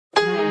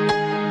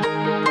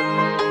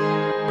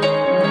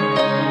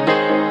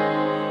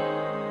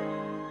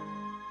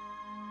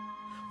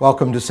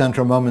Welcome to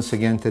Central Moments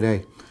again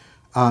today.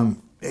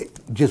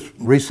 Just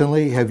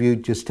recently, have you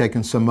just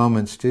taken some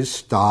moments to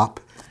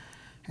stop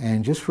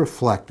and just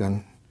reflect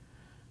on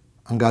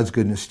God's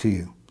goodness to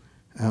you?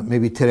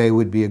 Maybe today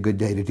would be a good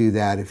day to do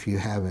that if you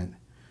haven't.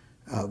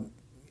 Some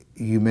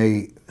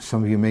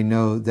of you may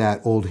know that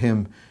old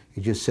hymn.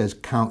 It just says,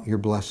 count your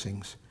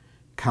blessings.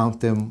 Count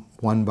them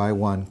one by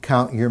one.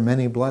 Count your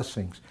many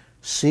blessings.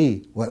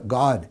 See what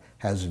God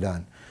has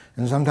done.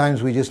 And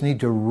sometimes we just need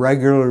to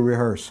regularly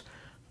rehearse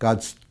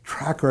God's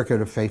track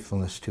record of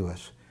faithfulness to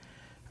us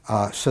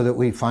so that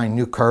we find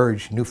new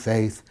courage, new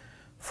faith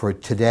for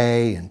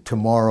today and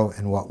tomorrow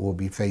and what we'll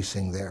be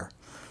facing there.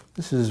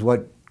 This is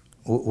what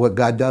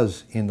God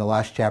does in the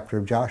last chapter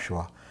of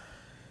Joshua.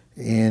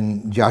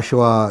 In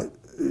Joshua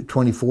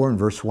 24 and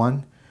verse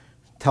 1,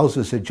 it tells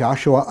us that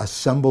Joshua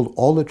assembled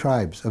all the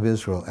tribes of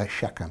Israel at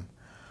Shechem.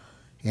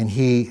 And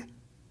he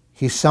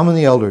summoned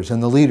the elders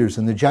and the leaders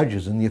and the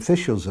judges and the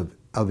officials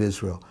of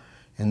Israel.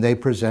 And they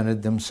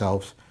presented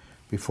themselves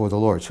before the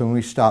Lord. So when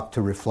we stop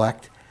to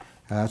reflect,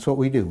 that's what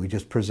we do. We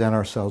just present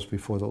ourselves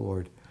before the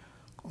Lord.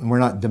 And we're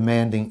not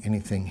demanding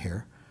anything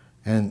here.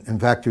 And in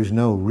fact, there's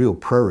no real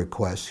prayer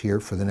requests here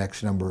for the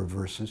next number of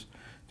verses.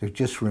 They're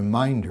just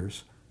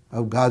reminders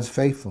of God's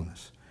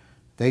faithfulness.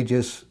 They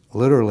just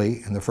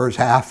literally, in the first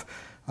half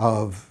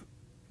of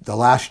the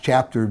last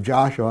chapter of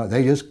Joshua,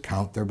 they just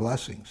count their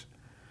blessings.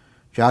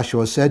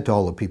 Joshua said to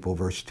all the people,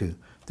 verse 2,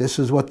 "This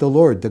is what the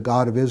Lord, the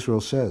God of Israel,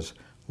 says.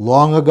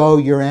 Long ago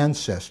your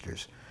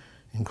ancestors,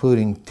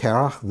 including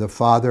Terah, the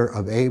father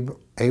of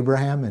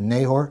Abraham and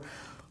Nahor,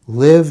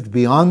 lived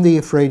beyond the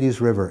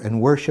Euphrates River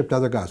and worshipped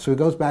other gods." So he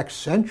goes back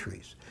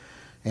centuries.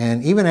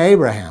 And even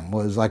Abraham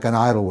was like an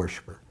idol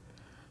worshiper.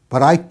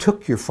 "But I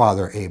took your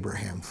father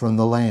Abraham from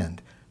the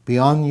land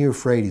beyond the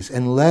Euphrates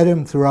and led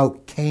him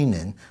throughout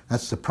Canaan,"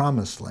 that's the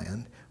promised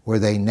land, where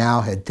they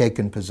now had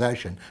taken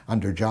possession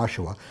under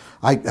Joshua.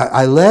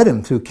 I led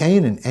him through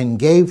Canaan and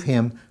gave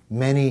him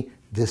many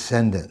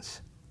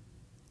descendants.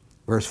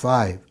 Verse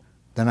 5,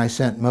 "Then I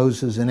sent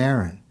Moses and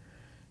Aaron,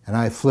 and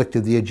I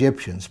afflicted the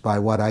Egyptians by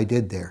what I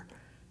did there,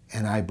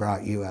 and I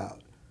brought you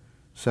out."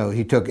 So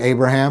he took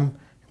Abraham,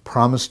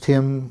 promised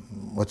him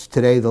what's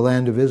today the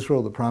land of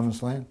Israel, the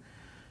promised land.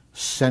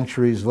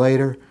 Centuries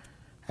later,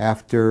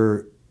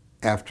 after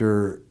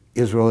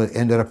Israel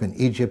ended up in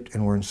Egypt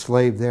and were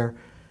enslaved there,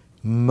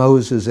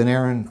 Moses and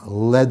Aaron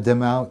led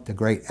them out, the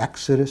great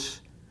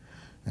Exodus.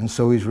 And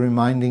so he's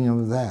reminding them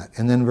of that.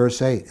 And then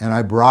verse 8, "And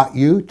I brought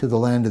you to the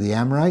land of the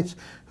Amorites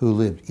who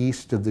lived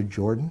east of the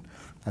Jordan."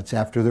 That's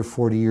after their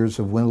 40 years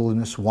of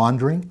wilderness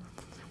wandering.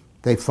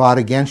 "They fought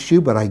against you,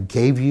 but I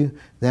gave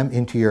them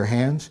into your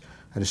hands.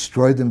 I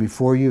destroyed them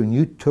before you, and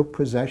you took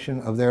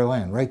possession of their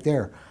land," right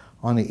there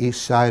on the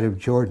east side of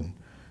Jordan.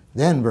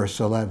 Then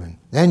verse 11,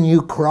 "Then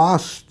you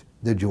crossed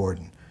the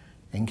Jordan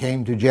and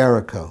came to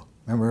Jericho."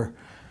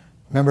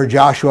 Remember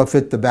Joshua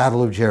fit the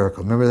battle of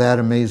Jericho. Remember that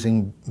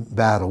amazing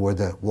battle where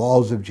the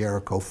walls of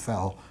Jericho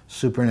fell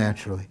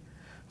supernaturally.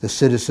 "The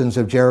citizens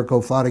of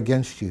Jericho fought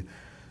against you,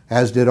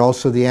 as did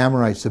also the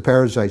Amorites, the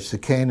Perizzites, the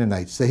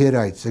Canaanites, the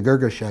Hittites, the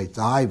Girgashites,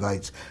 the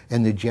Hivites,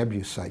 and the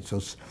Jebusites."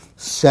 Those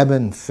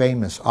 7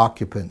 famous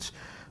occupants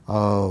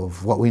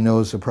of what we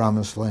know as the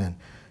Promised Land.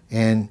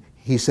 And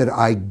he said,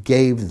 "I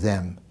gave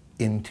them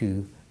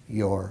into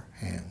your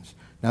hands."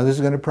 Now this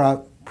is going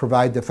to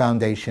provide the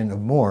foundation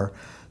of more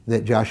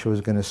that Joshua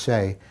is going to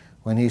say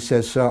when he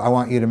says, "So I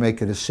want you to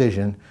make a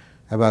decision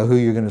about who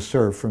you're going to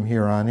serve from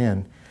here on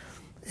in."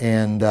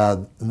 And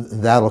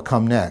that'll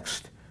come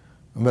next.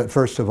 But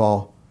first of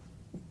all,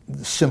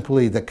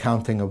 simply the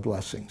counting of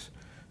blessings.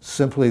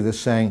 Simply the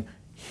saying,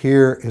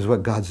 here is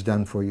what God's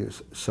done for you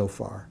so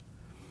far.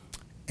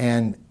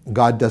 And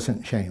God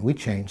doesn't change. We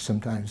change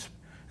sometimes.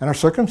 And our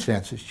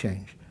circumstances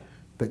change.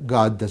 But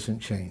God doesn't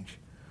change.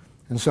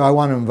 And so I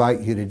want to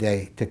invite you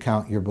today to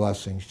count your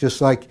blessings. Just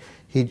like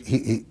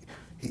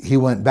he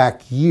went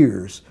back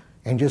years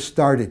and just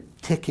started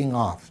ticking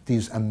off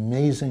these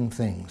amazing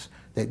things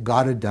that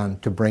God had done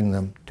to bring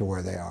them to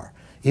where they are.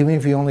 Even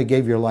if you only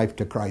gave your life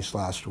to Christ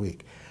last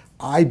week,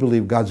 I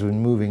believe God's been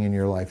moving in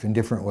your life in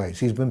different ways.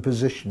 He's been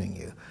positioning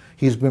you.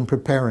 He's been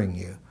preparing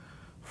you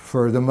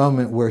for the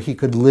moment where he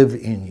could live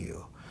in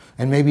you.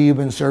 And maybe you've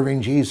been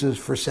serving Jesus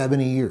for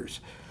 70 years.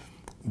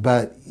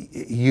 But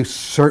you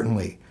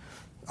certainly,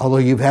 although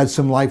you've had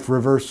some life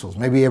reversals,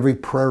 maybe every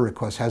prayer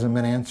request hasn't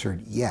been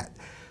answered yet,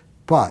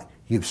 but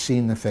you've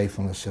seen the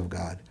faithfulness of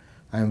God.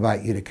 I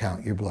invite you to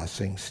count your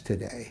blessings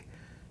today.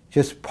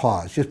 Just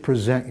pause, just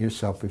present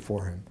yourself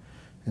before him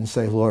and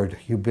say, "Lord,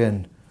 you've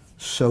been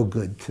so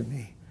good to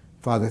me.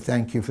 Father,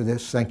 thank you for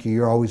this. Thank you,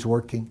 you're always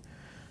working.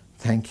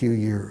 Thank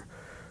you,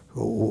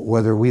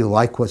 whether we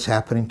like what's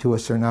happening to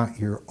us or not,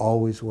 you're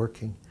always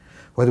working.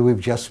 Whether we've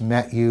just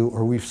met you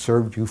or we've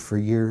served you for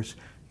years,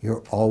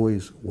 you're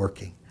always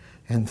working.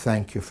 And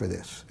thank you for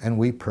this. And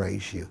we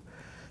praise you.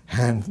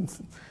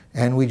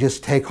 And we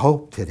just take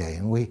hope today.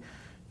 And we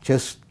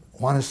just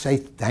want to say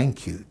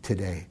thank you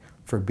today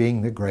for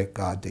being the great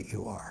God that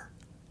you are.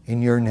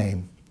 In your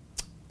name,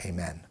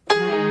 amen.